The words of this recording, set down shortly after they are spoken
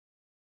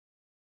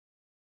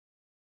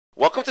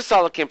Welcome to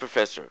SolidCAM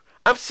Professor.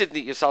 I'm Sydney,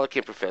 your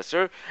SolidCAM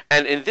Professor,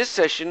 and in this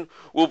session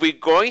we'll be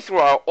going through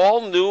our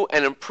all-new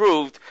and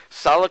improved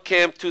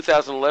SolidCAM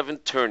 2011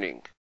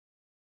 turning.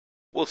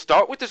 We'll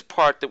start with this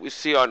part that we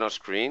see on our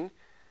screen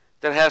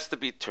that has to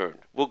be turned.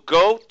 We'll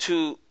go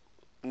to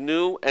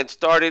New and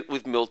start it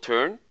with Mill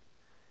Turn.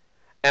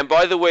 And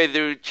by the way,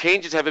 the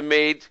changes have been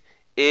made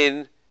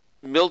in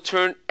Mill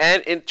Turn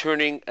and in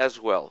Turning as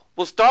well.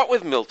 We'll start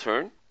with Mill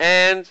Turn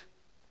and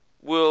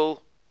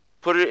we'll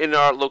put it in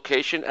our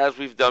location as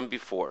we've done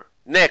before.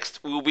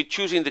 Next, we will be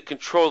choosing the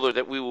controller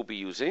that we will be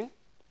using.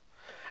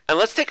 And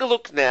let's take a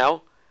look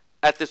now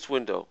at this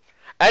window.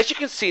 As you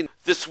can see,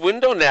 this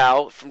window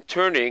now from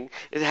turning,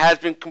 it has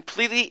been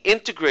completely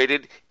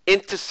integrated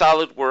into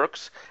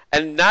SolidWorks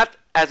and not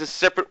as a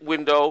separate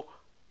window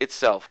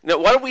itself. Now,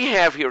 what do we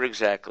have here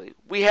exactly?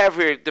 We have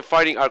here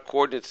defining our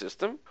coordinate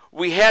system.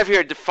 We have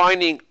here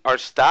defining our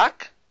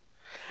stock.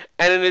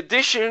 And in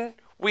addition,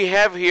 we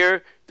have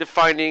here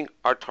defining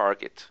our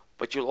target.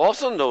 But you'll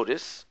also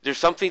notice there's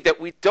something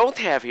that we don't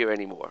have here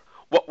anymore.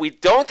 What we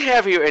don't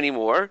have here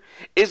anymore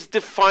is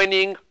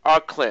defining our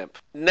clamp.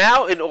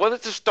 Now, in order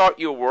to start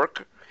your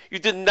work, you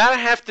did not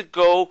have to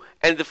go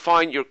and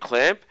define your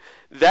clamp.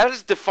 That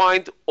is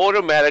defined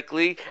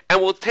automatically,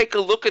 and we'll take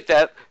a look at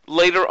that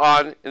later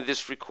on in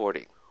this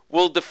recording.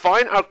 We'll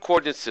define our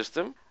coordinate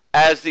system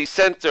as the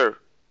center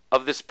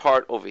of this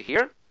part over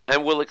here,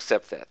 and we'll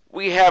accept that.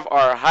 We have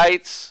our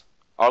heights,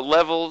 our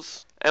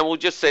levels, and we'll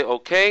just say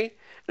OK.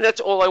 And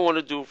that's all I want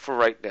to do for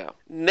right now.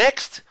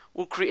 Next,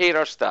 we'll create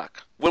our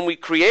stock. When we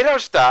create our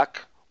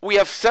stock, we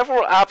have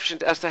several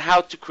options as to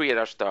how to create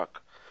our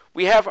stock.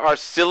 We have our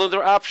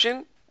cylinder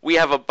option. We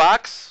have a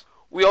box.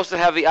 We also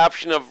have the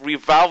option of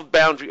revolved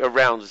boundary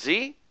around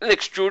Z, an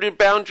extruded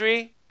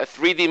boundary, a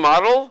 3D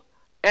model,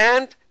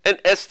 and an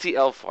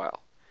STL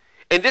file.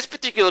 In this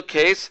particular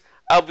case,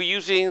 I'll be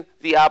using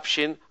the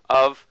option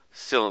of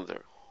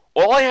cylinder.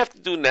 All I have to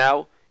do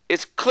now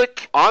is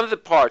click on the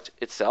part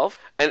itself,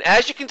 and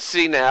as you can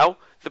see now,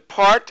 the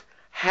part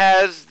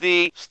has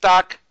the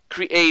stock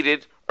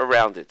created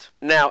around it.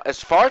 Now,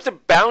 as far as the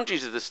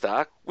boundaries of the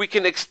stock, we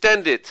can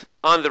extend it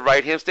on the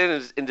right hand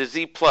side in the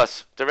Z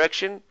plus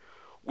direction.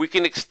 We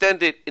can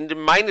extend it in the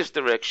minus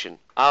direction.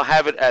 I'll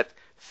have it at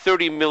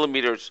 30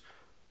 millimeters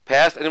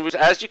past, and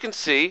as you can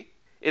see,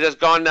 it has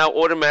gone now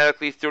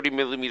automatically 30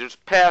 millimeters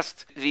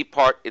past the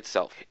part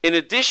itself. In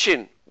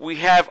addition, we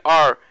have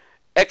our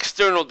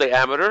external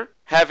diameter,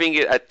 having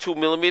it at 2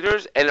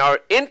 millimeters, and our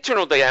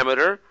internal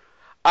diameter,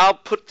 I'll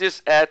put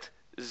this at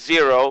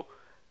 0,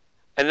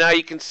 and now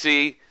you can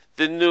see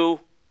the new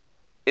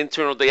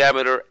internal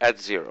diameter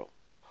at 0.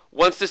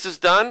 Once this is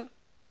done,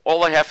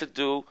 all I have to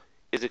do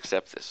is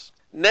accept this.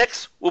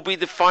 Next, we'll be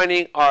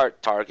defining our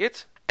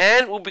target,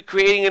 and we'll be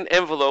creating an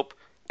envelope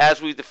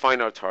as we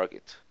define our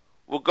target.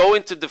 We'll go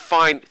into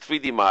Define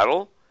 3D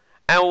Model,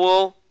 and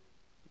we'll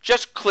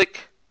just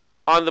click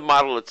on the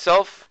model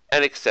itself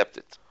and accept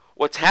it.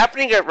 What's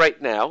happening right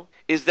now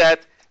is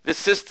that the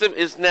system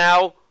is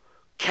now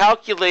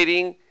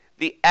calculating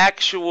the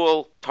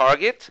actual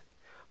target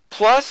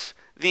plus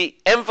the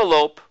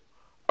envelope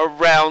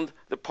around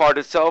the part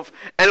itself,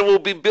 and it will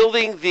be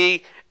building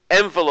the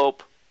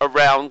envelope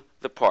around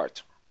the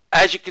part.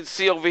 As you can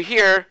see over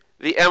here,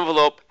 the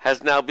envelope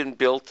has now been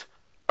built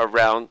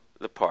around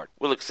the part.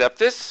 We'll accept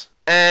this,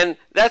 and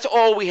that's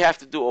all we have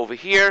to do over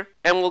here,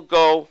 and we'll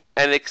go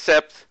and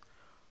accept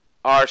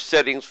our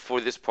settings for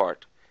this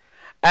part.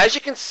 As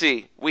you can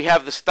see, we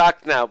have the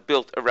stock now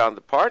built around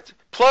the part,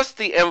 plus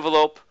the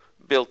envelope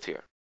built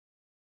here.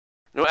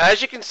 Now,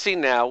 as you can see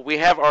now, we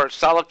have our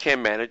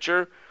SolidCAM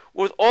Manager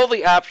with all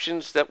the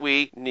options that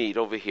we need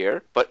over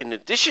here. But in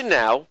addition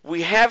now,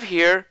 we have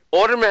here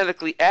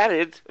automatically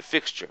added a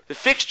fixture. The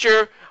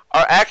fixture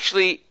are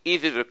actually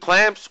either the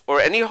clamps or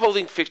any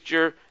holding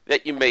fixture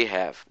that you may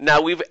have.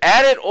 Now, we've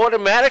added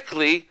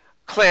automatically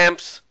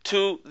clamps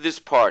to this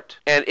part,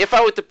 and if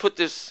I were to put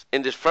this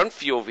in this front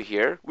view over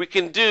here, we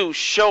can do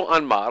show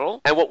on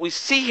model, and what we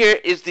see here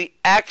is the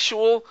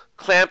actual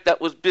clamp that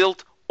was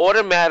built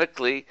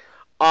automatically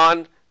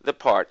on the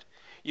part.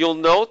 You'll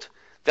note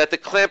that the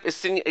clamp is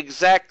sitting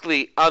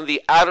exactly on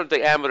the outer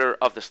diameter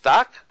of the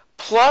stock,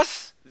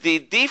 plus the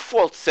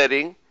default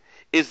setting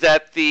is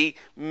that the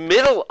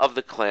middle of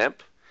the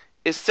clamp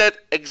is set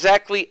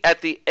exactly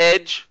at the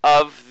edge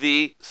of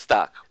the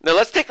stock. Now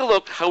let's take a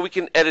look how we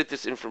can edit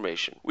this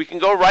information. We can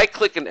go right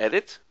click and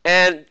edit,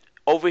 and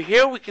over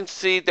here we can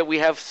see that we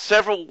have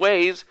several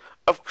ways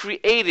of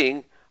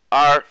creating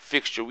our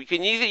fixture. We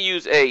can either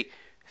use a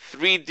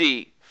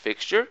 3D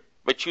fixture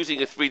by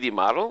choosing a 3D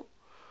model.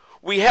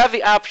 We have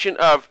the option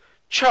of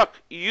Chuck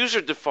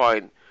User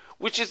Define,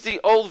 which is the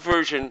old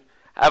version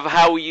of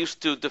how we used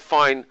to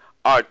define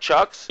our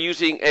chucks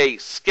using a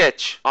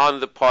sketch on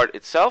the part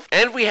itself,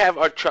 and we have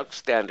our chuck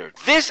standard.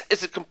 This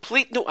is a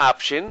complete new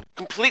option,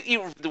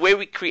 completely the way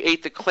we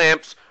create the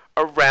clamps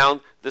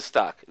around the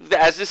stock,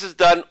 as this is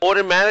done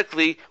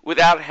automatically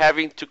without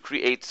having to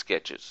create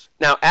sketches.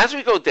 Now, as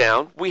we go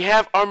down, we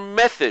have our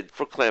method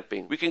for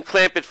clamping. We can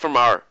clamp it from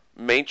our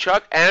main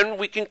chuck, and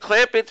we can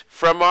clamp it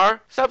from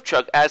our sub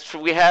chuck as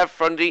we have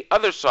from the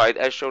other side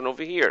as shown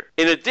over here.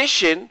 In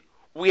addition,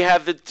 we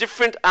have the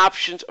different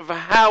options of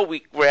how we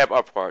grab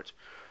our part.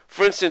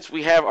 For instance,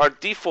 we have our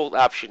default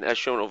option as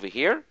shown over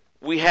here.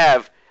 We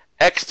have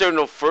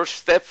external first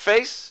step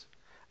face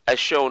as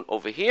shown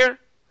over here,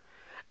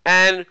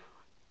 and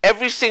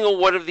every single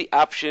one of the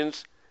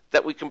options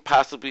that we can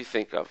possibly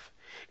think of.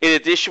 In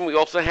addition, we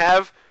also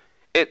have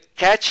it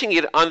catching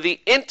it on the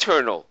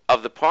internal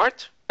of the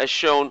part as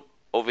shown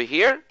over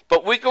here,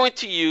 but we're going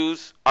to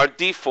use our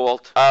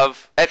default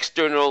of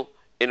external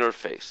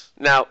interface.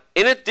 Now,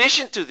 in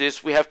addition to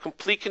this, we have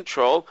complete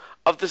control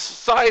of the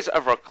size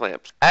of our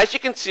clamps. As you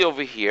can see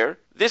over here,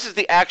 this is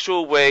the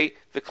actual way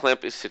the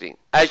clamp is sitting.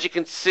 As you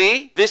can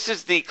see, this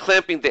is the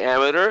clamping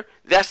diameter.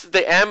 That's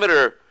the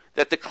diameter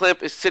that the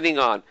clamp is sitting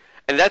on,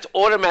 and that's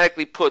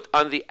automatically put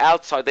on the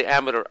outside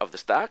diameter of the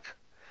stock.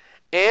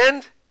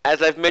 And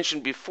as I've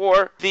mentioned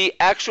before, the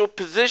actual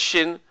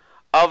position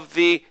of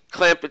the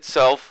clamp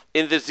itself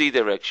in the Z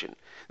direction.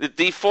 The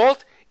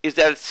default is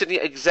that it's sitting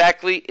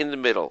exactly in the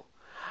middle.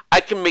 I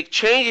can make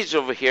changes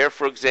over here.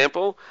 For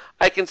example,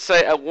 I can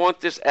say I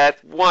want this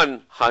at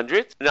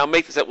 100, and I'll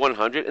make this at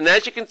 100. And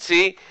as you can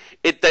see,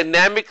 it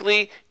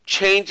dynamically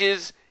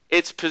changes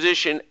its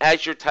position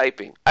as you're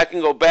typing. I can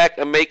go back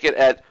and make it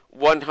at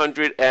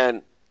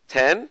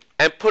 110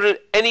 and put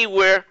it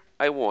anywhere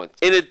I want.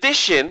 In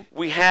addition,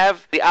 we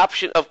have the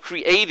option of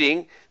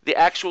creating the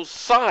actual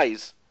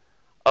size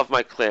of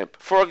my clamp.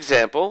 For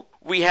example,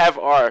 we have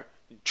our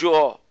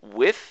jaw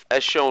width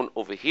as shown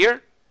over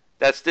here.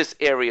 That's this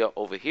area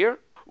over here.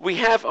 We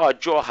have our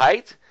jaw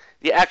height,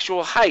 the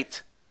actual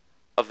height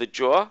of the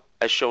jaw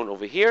as shown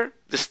over here.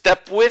 The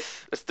step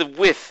width, that's the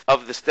width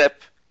of the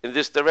step in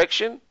this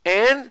direction.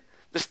 And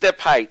the step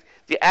height,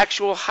 the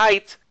actual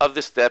height of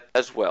the step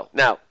as well.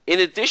 Now,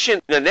 in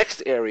addition, in the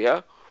next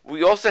area,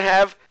 we also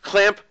have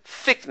clamp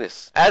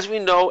thickness. As we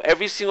know,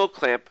 every single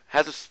clamp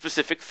has a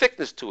specific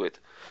thickness to it.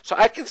 So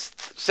I can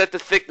set the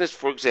thickness,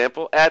 for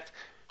example, at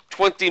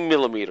 20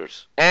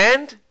 millimeters.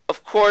 And,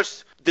 of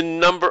course, the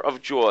number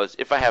of jaws.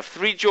 If I have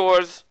 3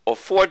 jaws or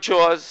 4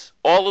 jaws,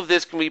 all of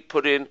this can be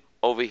put in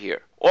over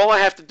here. All I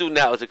have to do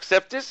now is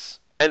accept this,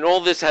 and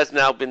all this has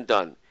now been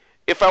done.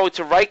 If I were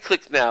to right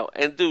click now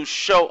and do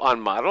show on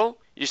model,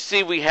 you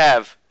see we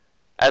have,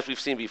 as we've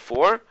seen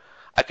before,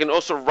 I can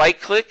also right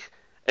click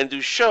and do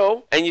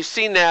show, and you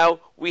see now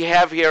we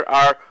have here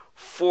our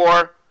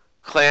 4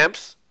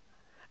 clamps,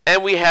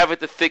 and we have it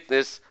the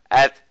thickness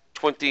at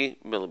 20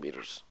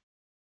 millimeters.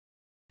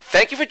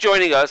 Thank you for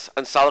joining us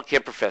on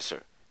SolidCAM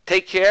Professor.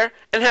 Take care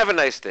and have a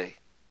nice day.